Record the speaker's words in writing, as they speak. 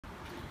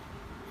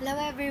Hello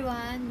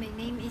everyone, my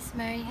name is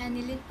Mary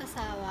Hanilin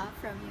Pasawa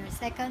from your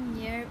second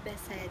year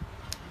BESED.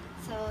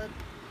 So,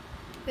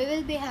 we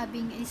will be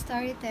having a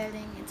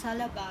storytelling. It's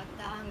all about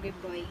the hungry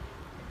boy.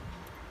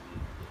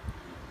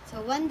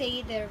 So, one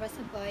day there was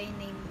a boy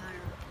named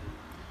Maru.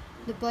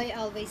 The boy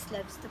always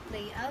loves to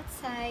play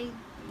outside,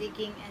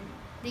 digging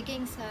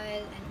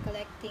soil and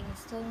collecting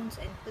stones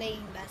and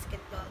playing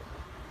basketball.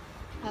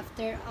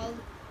 After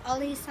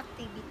all his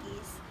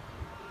activities,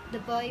 the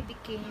boy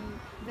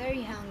became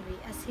very hungry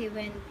as he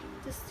went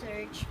to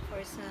search for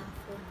some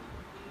food.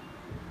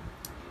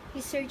 He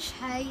searched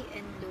high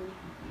and low,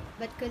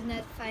 but could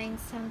not find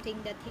something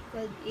that he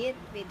could eat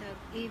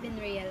without even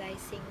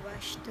realizing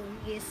was to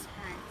his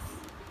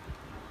hands.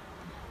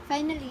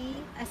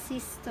 Finally, as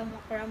his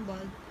stomach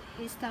rumbled,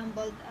 he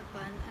stumbled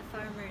upon a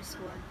farmer's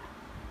wall.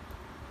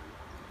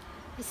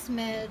 He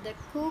smelled the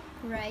cooked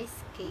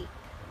rice cake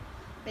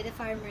by the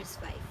farmer's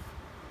wife.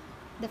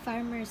 The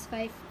farmer's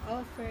wife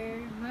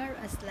offered Maru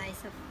a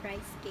slice of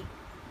rice cake.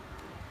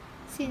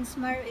 Since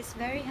Maru is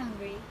very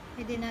hungry,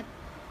 he did not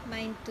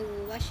mind to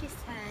wash his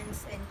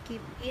hands and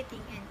keep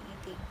eating and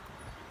eating.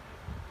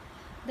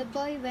 The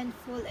boy went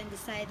full and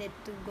decided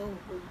to go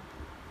home.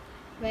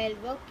 While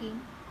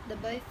walking, the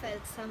boy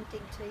felt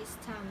something to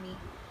his tummy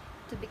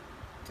to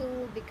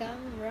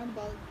become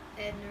rumbled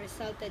and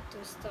resulted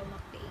to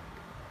stomach ache.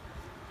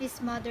 His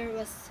mother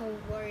was so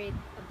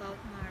worried about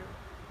Maru.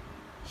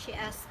 She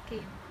asked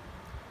him,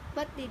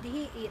 "What did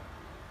he eat?"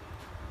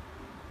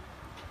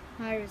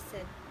 Maru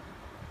said,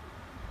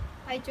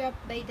 "I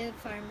dropped by the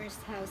farmer's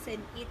house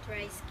and eat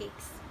rice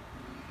cakes.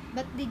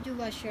 But did you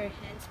wash your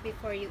hands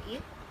before you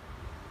eat?"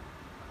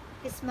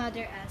 His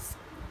mother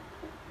asked.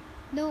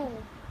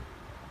 "No,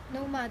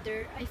 no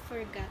mother, I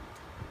forgot,"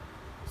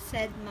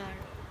 said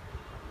Maru.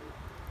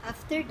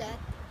 After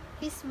that,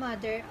 his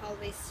mother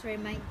always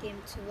reminded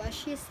him to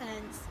wash his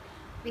hands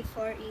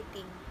before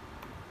eating.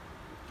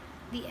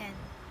 The end.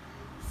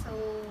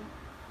 So,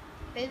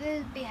 we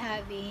will be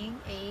having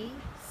a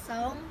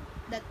song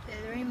that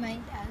will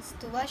remind us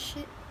to wash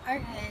our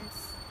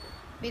hands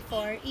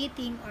before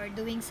eating or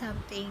doing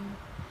something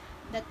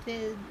that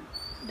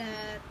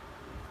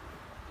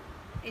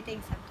eating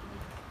something.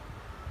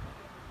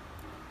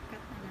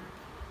 Cut na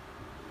natin.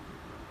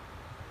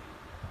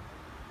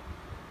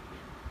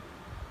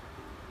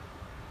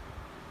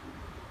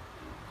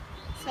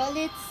 So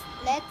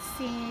let's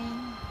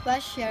sing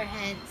Wash Your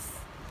Hands.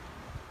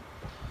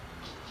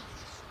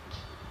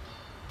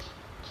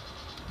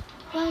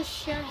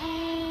 Wash your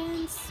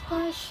hands,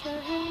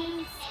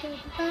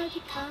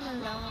 everybody come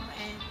along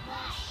and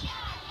wash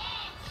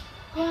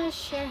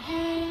your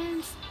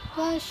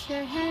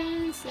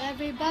hands,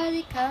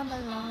 everybody come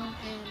along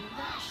and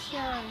wash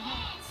your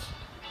hands.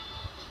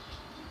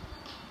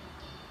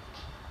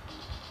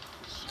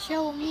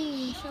 Show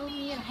me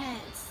your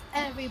hands,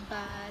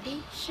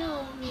 everybody,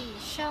 show me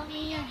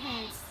your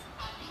hands.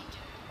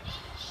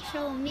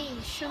 Show me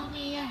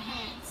your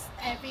hands,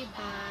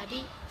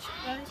 everybody,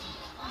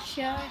 wash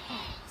your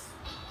hands.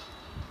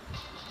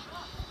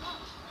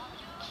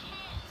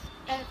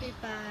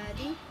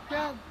 Everybody,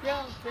 rub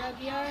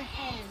your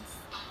hands.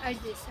 Are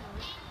this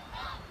all?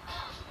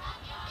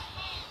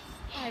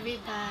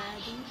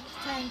 Everybody,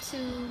 time to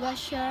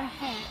wash your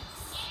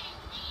hands.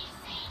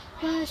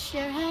 Wash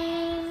your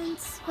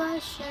hands,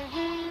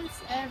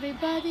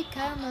 everybody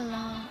come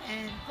along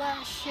and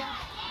wash your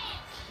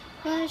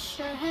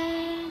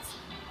hands,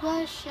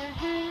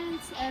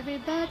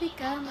 everybody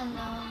come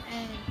along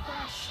and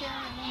wash your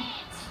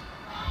hands.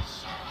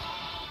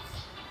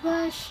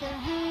 Wash your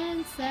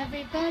hands,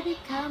 everybody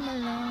come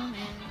along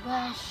and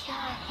wash your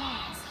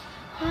hands.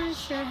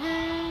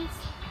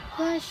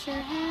 Wash your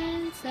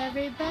hands,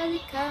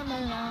 everybody come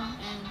along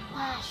and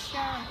wash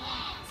your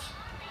hands.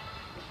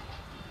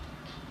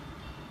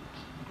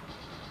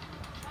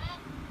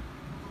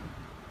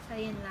 So,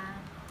 yun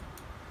lang.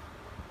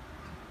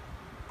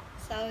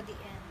 So, the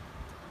end.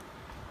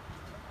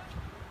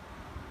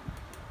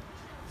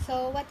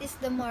 So, what is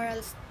the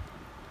moral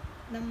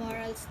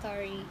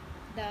story?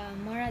 The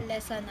moral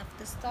lesson of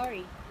the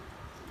story.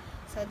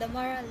 So, the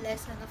moral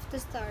lesson of the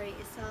story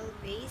is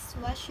always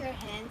wash your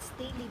hands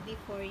daily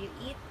before you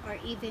eat,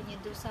 or even you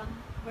do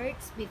some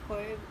works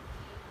before.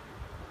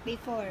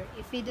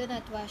 If we do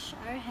not wash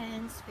our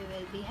hands, we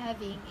will be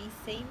having a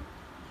same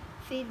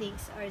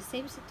feelings or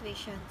same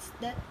situations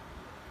that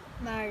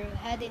Maru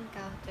had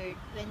encountered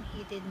when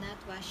he did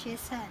not wash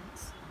his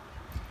hands.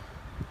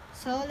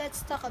 So,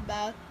 let's talk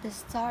about the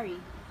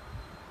story.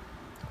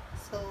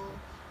 So,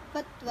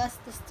 what was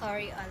the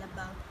story all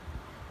about?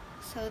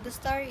 So, the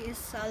story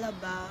is all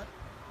about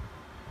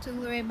to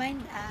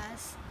remind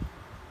us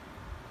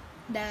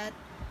that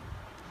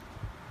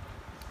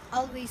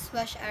always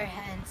wash our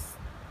hands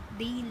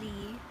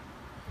daily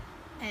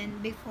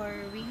and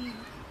before we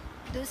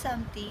do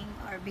something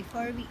or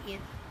before we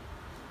eat.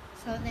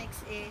 So,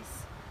 next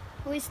is,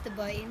 who is the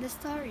boy in the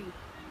story?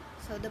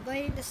 So, the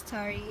boy in the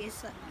story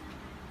is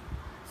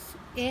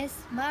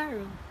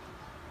Maru.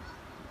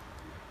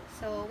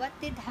 So, what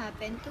did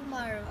happen to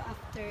Maru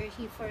after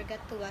he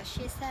forgot to wash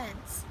his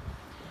hands?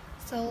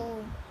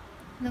 So,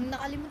 nung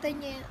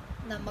nakalimutan niya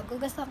na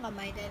maghugas ng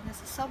kamay dahil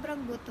nasa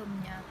sobrang gutom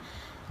niya,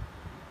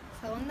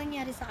 so, ang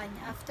nangyari sa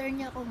kanya, after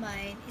niya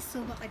kumain, is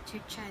sumakit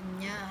yung tiyan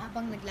niya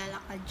habang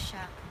naglalakad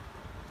siya.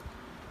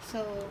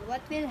 So,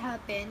 what will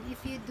happen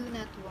if you do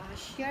not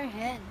wash your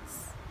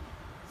hands?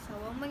 So,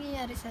 ang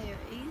mangyayari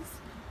sa'yo is,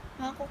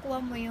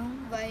 makukuha mo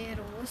yung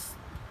virus.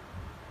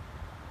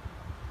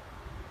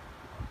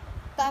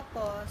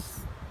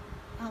 Tapos,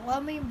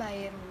 makukuha mo yung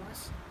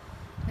virus,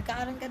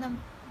 nagkakaroon ka ng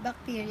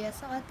bacteria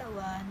sa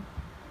katawan,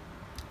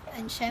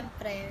 and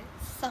syempre,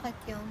 sakit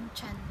yung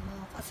tiyan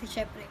mo. Kasi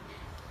syempre,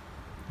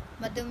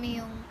 madumi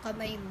yung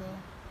kamay mo,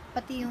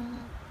 pati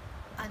yung,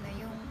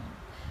 yung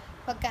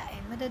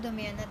pagkain,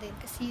 madadumihan na din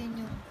kasi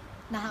yun yung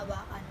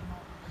nahawakan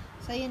mo.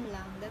 So, yun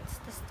lang. That's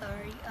the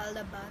story all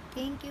about.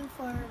 Thank you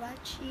for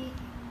watching.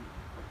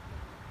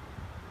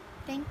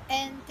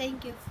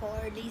 Thank you for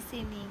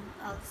listening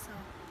also.